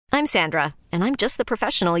I'm Sandra, and I'm just the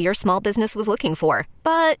professional your small business was looking for.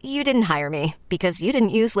 But you didn't hire me because you didn't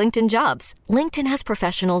use LinkedIn Jobs. LinkedIn has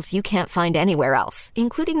professionals you can't find anywhere else,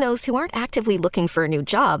 including those who aren't actively looking for a new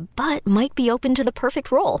job, but might be open to the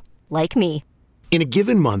perfect role, like me. In a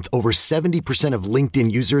given month, over 70% of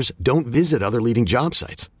LinkedIn users don't visit other leading job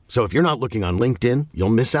sites. So if you're not looking on LinkedIn, you'll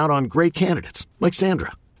miss out on great candidates like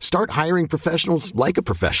Sandra. Start hiring professionals like a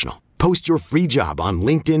professional. Post your free job on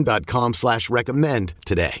linkedin.com/recommend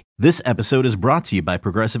today. This episode is brought to you by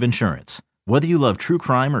Progressive Insurance. Whether you love true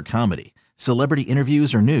crime or comedy, celebrity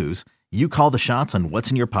interviews or news, you call the shots on what's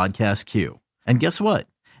in your podcast queue. And guess what?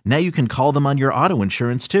 Now you can call them on your auto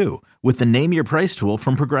insurance too with the Name Your Price tool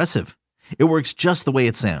from Progressive. It works just the way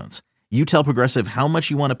it sounds. You tell Progressive how much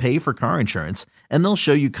you want to pay for car insurance, and they'll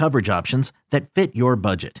show you coverage options that fit your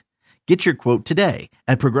budget. Get your quote today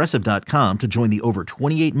at Progressive.com to join the over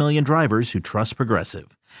 28 million drivers who trust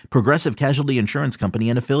Progressive. Progressive Casualty Insurance Company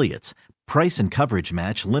and Affiliates. Price and coverage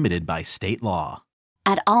match limited by state law.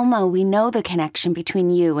 At Alma, we know the connection between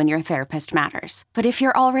you and your therapist matters. But if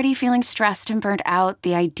you're already feeling stressed and burnt out,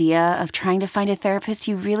 the idea of trying to find a therapist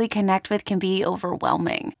you really connect with can be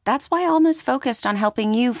overwhelming. That's why Alma's focused on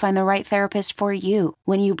helping you find the right therapist for you.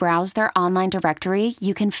 When you browse their online directory,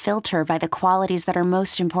 you can filter by the qualities that are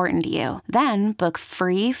most important to you. Then book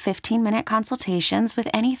free 15-minute consultations with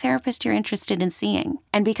any therapist you're interested in seeing.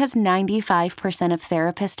 And because 95% of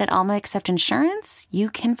therapists at Alma accept insurance, you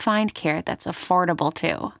can find care that's affordable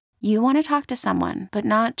too. You want to talk to someone, but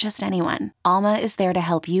not just anyone. Alma is there to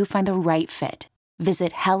help you find the right fit.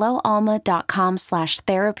 Visit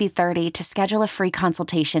helloalma.com/therapy30 to schedule a free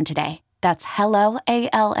consultation today. That's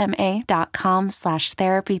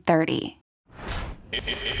helloalma.com/therapy30.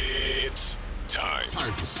 It's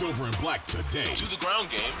time for Silver and Black today. To the ground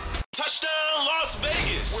game. Touchdown Las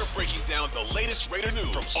Vegas. We're breaking down the latest Raider news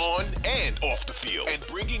from on and off the field and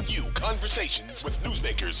bringing you conversations with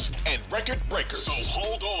newsmakers and record breakers. So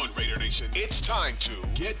hold on, Raider Nation. It's time to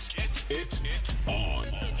get it on.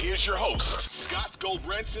 Here's your hosts, Scott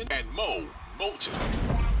Goldbranson and Mo Moulton.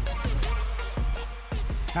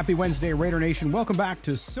 Happy Wednesday, Raider Nation. Welcome back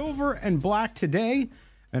to Silver and Black Today,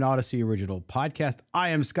 an Odyssey original podcast. I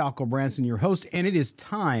am Scott Goldbranson, your host, and it is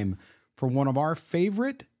time for one of our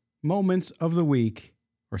favorite moments of the week,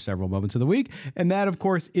 or several moments of the week. And that, of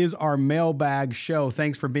course, is our mailbag show.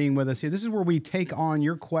 Thanks for being with us here. This is where we take on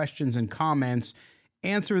your questions and comments,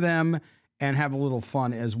 answer them, and have a little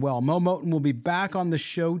fun as well. Mo Moulton will be back on the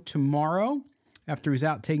show tomorrow after he's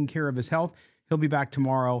out taking care of his health. He'll be back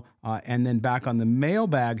tomorrow and then back on the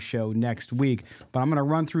mailbag show next week. But I'm going to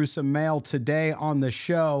run through some mail today on the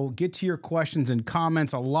show, get to your questions and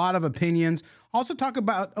comments, a lot of opinions. Also talk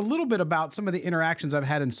about a little bit about some of the interactions I've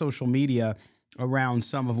had in social media around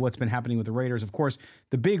some of what's been happening with the Raiders. Of course,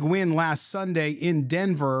 the big win last Sunday in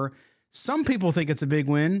Denver. Some people think it's a big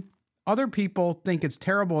win. Other people think it's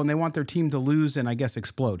terrible and they want their team to lose and I guess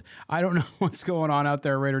explode. I don't know what's going on out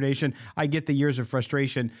there, Raider Nation. I get the years of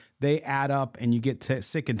frustration. They add up and you get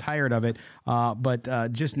sick and tired of it,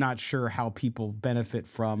 but just not sure how people benefit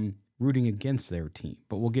from rooting against their team.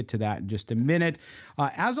 But we'll get to that in just a minute.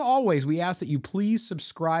 As always, we ask that you please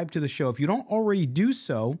subscribe to the show. If you don't already do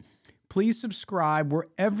so, please subscribe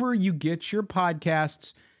wherever you get your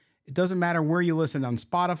podcasts. It doesn't matter where you listen, on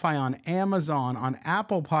Spotify, on Amazon, on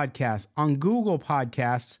Apple Podcasts, on Google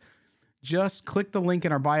Podcasts. Just click the link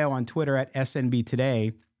in our bio on Twitter at SNB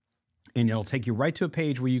Today, and it'll take you right to a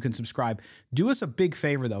page where you can subscribe. Do us a big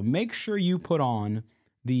favor, though. Make sure you put on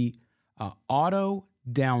the auto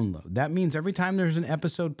download. That means every time there's an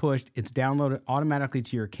episode pushed, it's downloaded automatically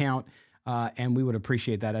to your account, and we would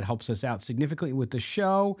appreciate that. It helps us out significantly with the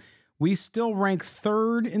show. We still rank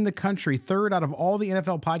third in the country, third out of all the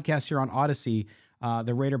NFL podcasts here on Odyssey,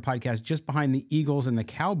 the Raider podcast, just behind the Eagles and the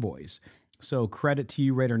Cowboys. So credit to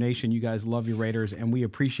you, Raider Nation. You guys love your Raiders, and we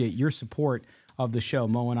appreciate your support of the show.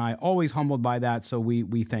 Mo and I, always humbled by that, so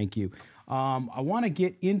we thank you. I want to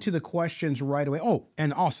get into the questions right away. Oh,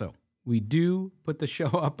 and also, we do put the show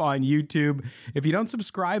up on YouTube. If you don't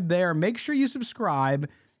subscribe there, make sure you subscribe,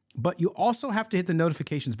 but you also have to hit the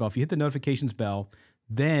notifications bell. If you hit the notifications bell,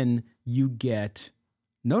 then you get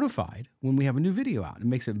notified when we have a new video out. It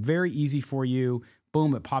makes it very easy for you.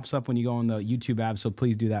 Boom, it pops up when you go on the YouTube app, so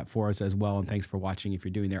please do that for us as well, and thanks for watching if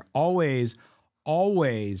you're doing there. Always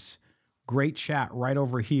great chat right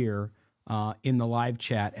over here in the live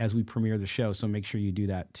chat as we premiere the show, so make sure you do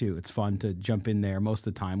that too. It's fun to jump in there most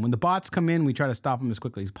of the time. When the bots come in, we try to stop them as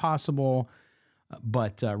quickly as possible,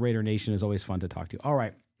 but Raider Nation is always fun to talk to. All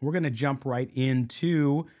right, we're going to jump right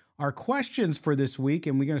into our questions for this week,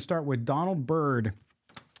 and we're going to start with Donald Bird.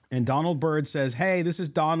 And Donald Bird says, hey, this is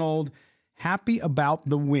Donald. Happy about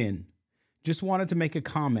the win. Just wanted to make a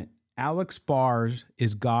comment. Alex Bars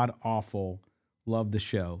is god awful. Love the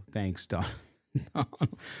show. Thanks, Don.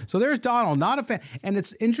 So there's Donald, not a fan. And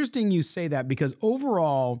it's interesting you say that because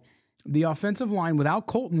overall, the offensive line without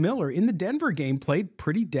Colton Miller in the Denver game played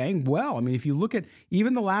pretty dang well. I mean, if you look at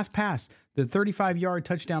even the last pass, the 35-yard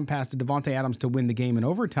touchdown pass to Devontae Adams to win the game in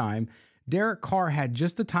overtime, Derek Carr had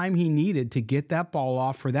just the time he needed to get that ball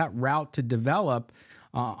off for that route to develop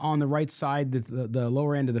on the right side, the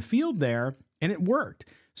lower end of the field there, and it worked.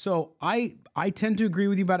 So I tend to agree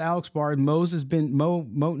with you about Alex Bard. Mo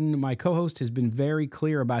Moton, my co-host, has been very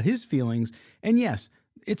clear about his feelings. And yes,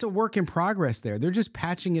 it's a work in progress there. They're just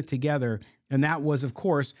patching it together. And that was, of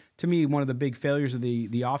course, to me, one of the big failures of the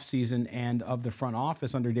offseason and of the front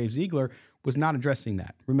office under Dave Ziegler was not addressing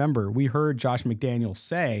that. Remember, we heard Josh McDaniels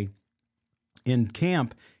say in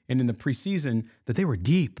camp and in the preseason that they were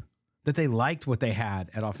deep, that they liked what they had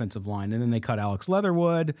at offensive line. And then they cut Alex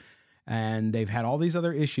Leatherwood, and they've had all these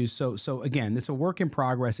other issues. So again, it's a work in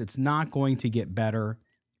progress. It's not going to get better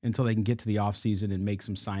until they can get to the offseason and make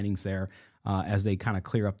some signings there as they kind of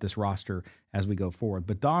clear up this roster as we go forward.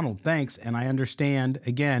 But Donald, thanks. And I understand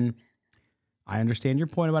your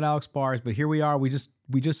point about Alex Bars, but here we are. We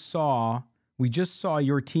just saw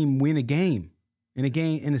your team win a game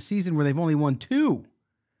in a season where they've only won 2.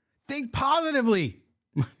 Think positively,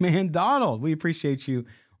 man. Donald, we appreciate you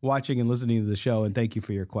watching and listening to the show, and thank you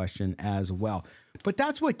for your question as well. But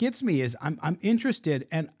that's what gets me is I'm interested,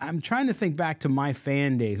 and I'm trying to think back to my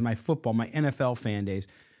fan days, my football, my NFL fan days.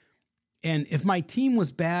 And if my team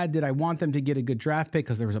was bad, did I want them to get a good draft pick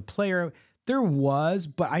because there was a player? There was,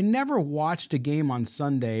 but I never watched a game on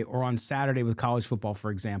Sunday or on Saturday with college football, for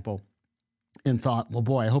example, and thought, well,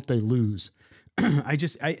 boy, I hope they lose.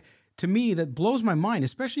 To me, that blows my mind,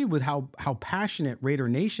 especially with how passionate Raider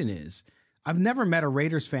Nation is. I've never met a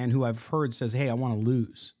Raiders fan who I've heard says, hey, I want to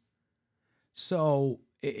lose. So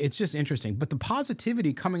it's just interesting. But the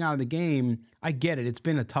positivity coming out of the game, I get it. It's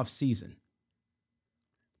been a tough season.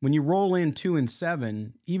 When you roll in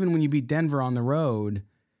 2-7, even when you beat Denver on the road,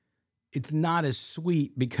 it's not as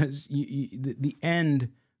sweet because the end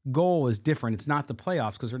goal is different. It's not the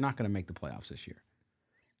playoffs because they're not going to make the playoffs this year.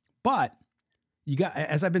 But you got,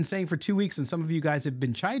 as I've been saying for 2 weeks, and some of you guys have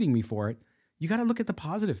been chiding me for it, you got to look at the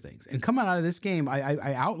positive things. And coming out of this game,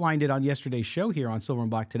 I outlined it on yesterday's show here on Silver and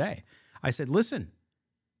Black Today. I said, listen,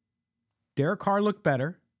 Derek Carr looked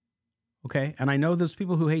better, okay? And I know those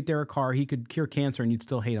people who hate Derek Carr, he could cure cancer and you'd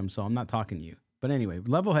still hate him, so I'm not talking to you. But anyway,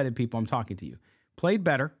 level-headed people, I'm talking to you. Played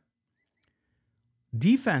better.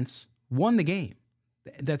 Defense won the game.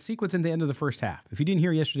 That sequence in the end of the first half. If you didn't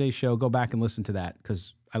hear yesterday's show, go back and listen to that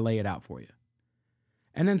because I lay it out for you.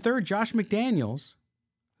 And then third, Josh McDaniels,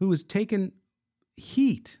 who has taken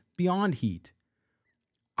heat beyond heat.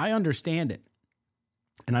 I understand it.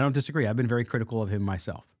 And I don't disagree. I've been very critical of him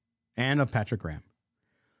myself and of Patrick Graham.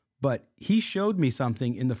 But he showed me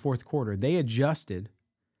something in the fourth quarter. They adjusted.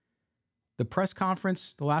 The press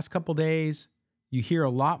conference the last couple days, you hear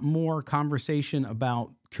a lot more conversation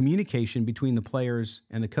about communication between the players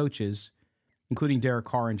and the coaches, including Derek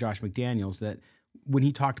Carr and Josh McDaniels, that when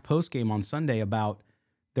he talked postgame on Sunday about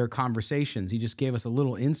their conversations, he just gave us a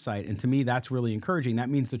little insight. And to me, that's really encouraging. That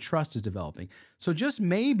means the trust is developing. So just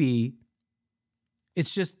maybe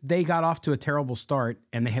it's just they got off to a terrible start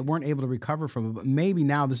and they weren't able to recover from it. But maybe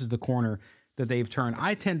now this is the corner that they've turned.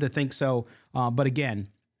 I tend to think so. But again,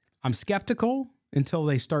 I'm skeptical until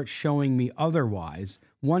they start showing me otherwise.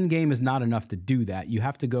 One game is not enough to do that. You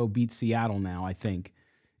have to go beat Seattle now, I think.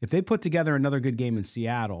 If they put together another good game in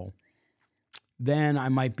Seattle, then I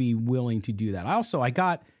might be willing to do that. I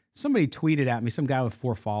got somebody tweeted at me, some guy with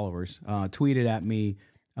 4 followers, tweeted at me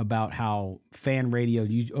about how fan radio,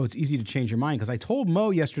 it's easy to change your mind. Because I told Mo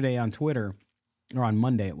yesterday on Twitter, or on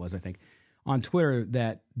Monday it was, I think, on Twitter,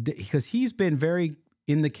 that because he's been very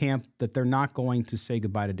in the camp that they're not going to say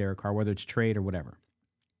goodbye to Derek Carr, whether it's trade or whatever.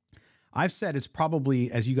 I've said it's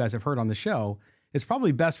probably, as you guys have heard on the show, it's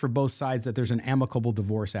probably best for both sides that there's an amicable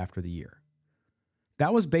divorce after the year.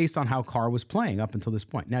 That was based on how Carr was playing up until this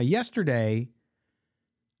point. Now, yesterday,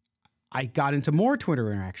 I got into more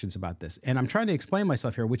Twitter interactions about this, and I'm trying to explain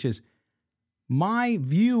myself here, which is my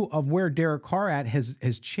view of where Derek Carr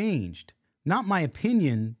has changed. Not my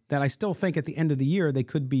opinion that I still think at the end of the year they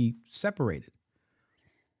could be separated.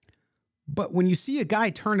 But when you see a guy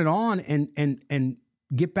turn it on and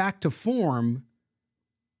get back to form,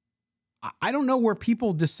 I don't know where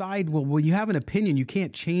people decide, well, you have an opinion, you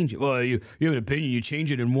can't change it. Well, you have an opinion, you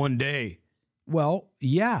change it in one day. Well,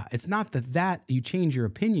 yeah, it's not that you change your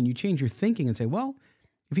opinion, you change your thinking and say, well,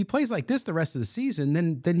 if he plays like this the rest of the season,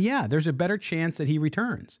 then yeah, there's a better chance that he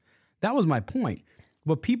returns. That was my point.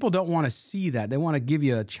 But people don't want to see that. They want to give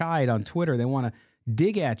you a chide on Twitter. They want to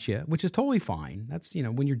dig at you, which is totally fine. That's,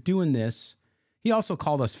 when you're doing this. He also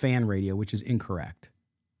called us fan radio, which is incorrect.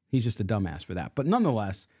 He's just a dumbass for that. But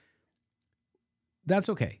nonetheless, that's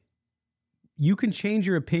okay. You can change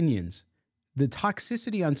your opinions. The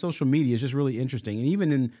toxicity on social media is just really interesting. And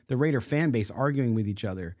even in the Raider fan base, arguing with each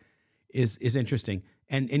other is interesting.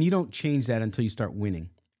 And you don't change that until you start winning.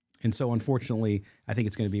 And so, unfortunately, I think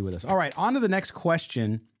it's going to be with us. All right, on to the next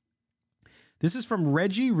question. This is from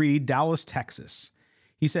Reggie Reed, Dallas, Texas.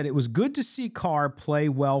 He said, it was good to see Carr play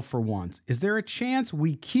well for once. Is there a chance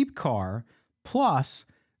we keep Carr plus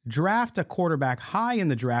draft a quarterback high in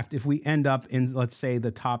the draft if we end up in, let's say,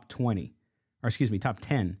 the top 20? Or excuse me, top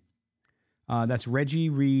 10. That's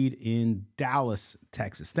Reggie Reed in Dallas,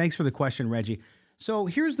 Texas. Thanks for the question, Reggie. So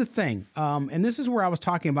here's the thing, and this is where I was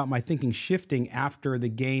talking about my thinking shifting after the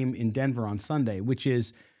game in Denver on Sunday, which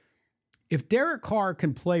is if Derek Carr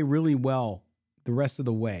can play really well the rest of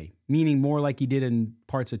the way, meaning more like he did in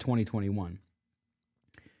parts of 2021,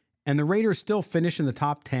 and the Raiders still finish in the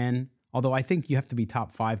top 10, although I think you have to be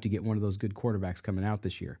top 5 to get one of those good quarterbacks coming out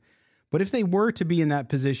this year. But if they were to be in that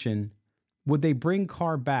position, would they bring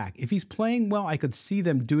Carr back? If he's playing well, I could see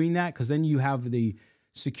them doing that because then you have the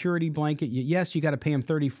security blanket. Yes, you got to pay him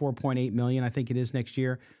 $34.8 million, I think it is next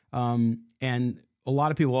year. And a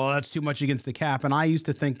lot of people, well, that's too much against the cap. And I used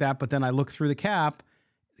to think that, but then I look through the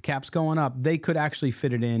cap's going up. They could actually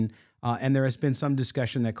fit it in. And there has been some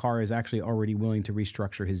discussion that Carr is actually already willing to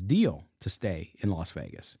restructure his deal to stay in Las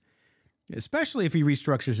Vegas. Especially if he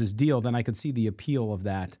restructures his deal, then I could see the appeal of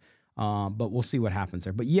that. But we'll see what happens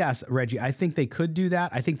there. But yes, Reggie, I think they could do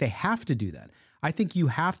that. I think they have to do that. I think you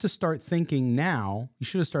have to start thinking now, you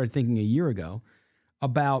should have started thinking a year ago,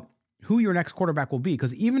 about who your next quarterback will be.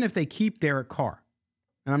 Because even if they keep Derek Carr,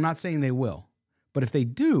 and I'm not saying they will, but if they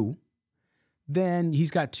do, then he's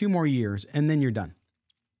got 2 more years, and then you're done.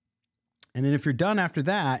 And then if you're done after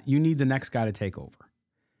that, you need the next guy to take over.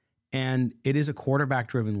 And it is a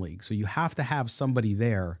quarterback-driven league, so you have to have somebody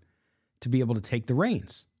there to be able to take the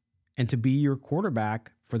reins and to be your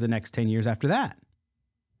quarterback for the next 10 years after that.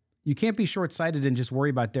 You can't be short-sighted and just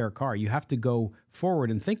worry about Derek Carr. You have to go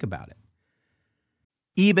forward and think about it.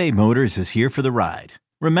 eBay Motors is here for the ride.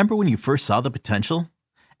 Remember when you first saw the potential?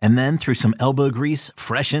 And then through some elbow grease,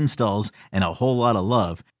 fresh installs, and a whole lot of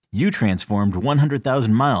love, you transformed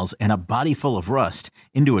 100,000 miles and a body full of rust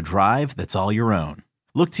into a drive that's all your own.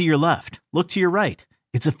 Look to your left. Look to your right.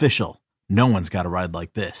 It's official. No one's got a ride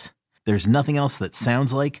like this. There's nothing else that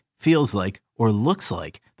sounds like, feels like, or looks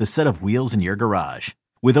like the set of wheels in your garage.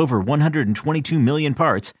 With over 122 million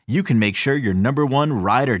parts, you can make sure your number one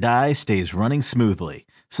ride or die stays running smoothly,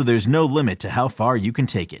 so there's no limit to how far you can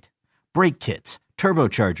take it. Brake kits,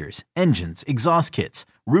 turbochargers, engines, exhaust kits,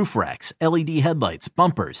 roof racks, LED headlights,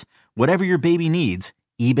 bumpers, whatever your baby needs,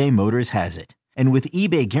 eBay Motors has it. And with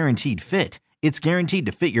eBay Guaranteed Fit, it's guaranteed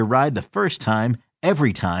to fit your ride the first time,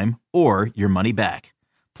 every time, or your money back.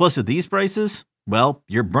 Plus at these prices, well,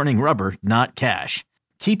 you're burning rubber, not cash.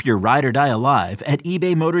 Keep your ride or die alive at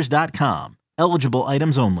ebaymotors.com. Eligible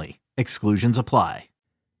items only. Exclusions apply.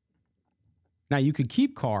 Now, you could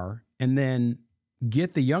keep Carr and then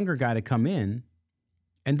get the younger guy to come in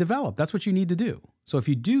and develop. That's what you need to do. So if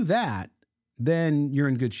you do that, then you're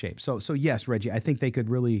in good shape. So yes, Reggie, I think they could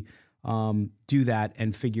really do that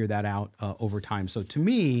and figure that out over time. So to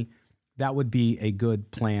me, that would be a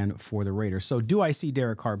good plan for the Raiders. So do I see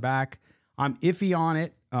Derek Carr back? I'm iffy on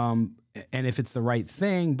it. And if it's the right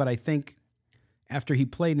thing, but I think after he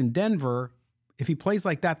played in Denver, if he plays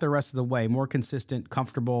like that the rest of the way, more consistent,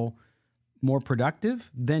 comfortable, more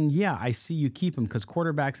productive, then yeah, I see you keep him because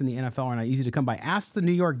quarterbacks in the NFL are not easy to come by. Ask the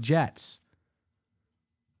New York Jets,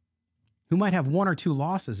 who might have 1 or 2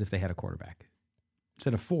 losses if they had a quarterback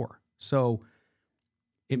instead of 4. So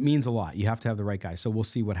it means a lot. You have to have the right guy. So we'll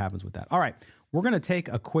see what happens with that. All right. We're going to take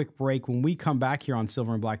a quick break. When we come back here on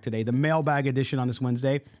Silver and Black Today, the mailbag edition on this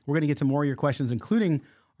Wednesday, we're going to get to more of your questions, including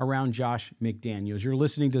around Josh McDaniels. You're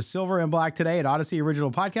listening to Silver and Black Today at Odyssey Original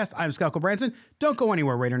Podcast. I'm Scott Branson. Don't go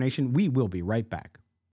anywhere, Raider Nation. We will be right back.